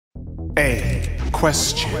A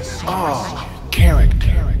question of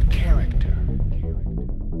character.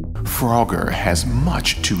 Frogger has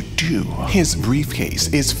much to do. His briefcase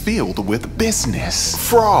is filled with business.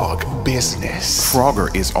 Frog business.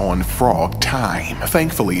 Frogger is on frog time,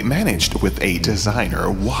 thankfully managed with a designer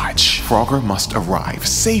watch. Frogger must arrive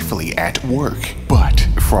safely at work, but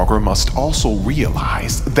Frogger must also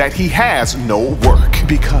realize that he has no work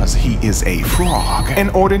because he is a frog, an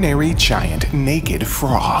ordinary giant naked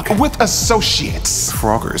frog with associates.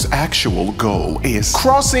 Frogger's actual goal is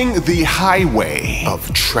crossing the highway of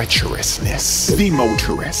treacherousness.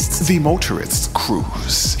 The motorists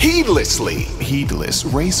cruise heedlessly. Heedless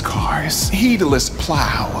race cars, heedless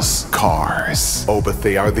plows, cars. Oh, but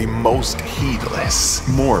they are the most heedless.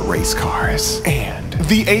 More race cars. And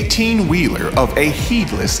the 18-wheeler of a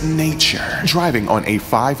heedless nature, driving on a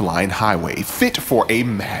 5-line highway fit for a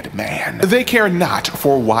madman. They care not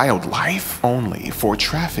for wildlife, only for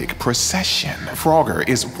traffic procession. Frogger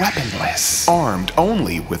is weaponless, armed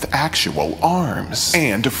only with actual arms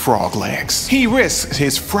and frog legs. He risks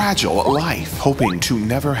his fragile life, hoping to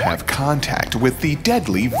never have contact with the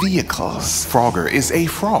deadly vehicles. Frogger is a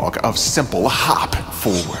frog of simple hop,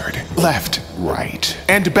 forward, left, right,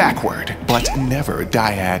 and backward, but never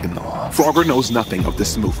diagonal. Frogger knows nothing of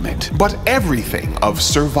this movement, but everything of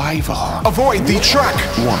survival. Avoid the track!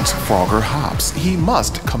 Once Frogger hops, he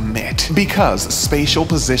must commit, because spatial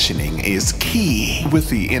positioning is key, with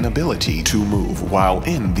the inability to move while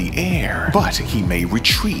in the air. But he may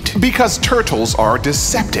retreat, because turtles are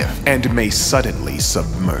deceptive and may suddenly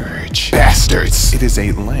submerge. Bastards! It is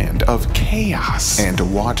a land of chaos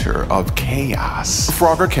and water of chaos.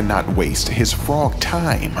 Frogger cannot waste his frog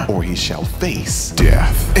time, or he shall face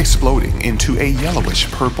death, exploding into a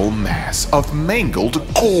yellowish-purple mass of mangled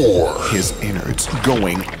gore, his innards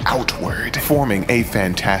going outward, forming a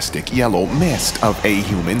fantastic yellow mist of a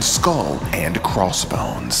human skull and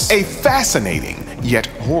crossbones. A fascinating yet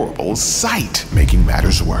horrible sight. Making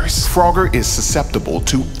matters worse, Frogger is susceptible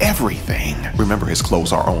to everything. Remember, his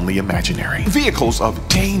clothes are only imaginary. Vehicles of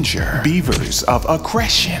danger, beavers of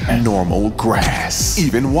aggression, normal grass,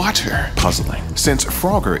 even water. Puzzling, since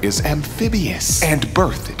Frogger is amphibious and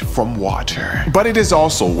birthed from water. But it is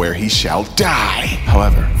also where he shall die.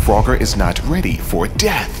 However, Frogger is not ready for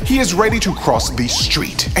death. He is ready to cross the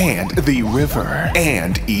street and the river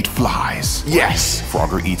and eat flies. Yes,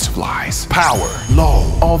 Frogger eats flies. Power low.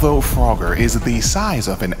 Although Frogger is the size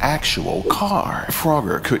of an actual car,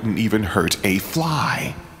 Frogger couldn't even hurt a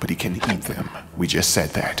fly. But he can eat them. We just said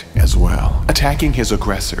that as well. Attacking his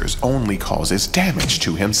aggressors only causes damage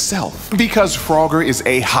to himself, because Frogger is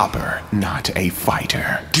a hopper, not a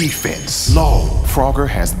fighter. Defense low. Frogger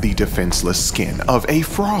has the defenseless skin of a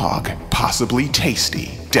frog, possibly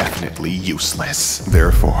tasty, definitely useless.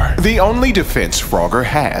 Therefore, the only defense Frogger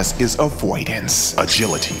has is avoidance.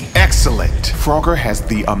 Agility excellent. Frogger has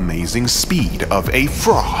the amazing speed of a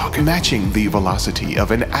frog, matching the velocity of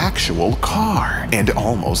an actual car, and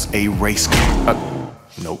almost a race car.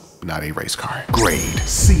 Nope, not a race car. Grade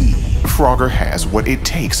C. Frogger has what it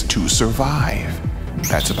takes to survive.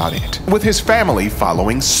 That's about it. With his family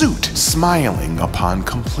following suit, smiling upon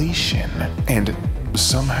completion, and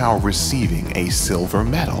somehow receiving a silver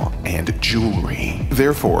medal and jewelry.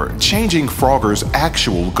 Therefore, changing Frogger's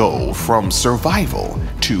actual goal from survival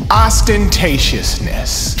to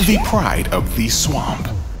ostentatiousness, the pride of the swamp.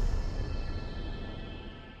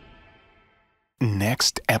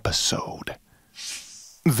 Next episode.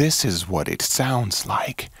 This is what it sounds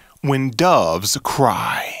like when doves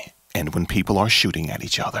cry and when people are shooting at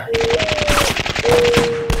each other.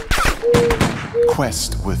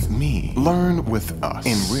 Quest with me. Learn with us.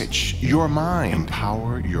 Enrich your mind.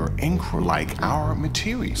 Empower your inquiry like our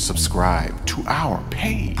material. Subscribe to our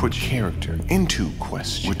page. Put character into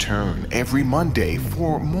question. Return every Monday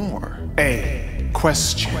for more. A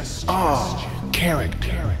question of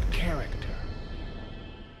character.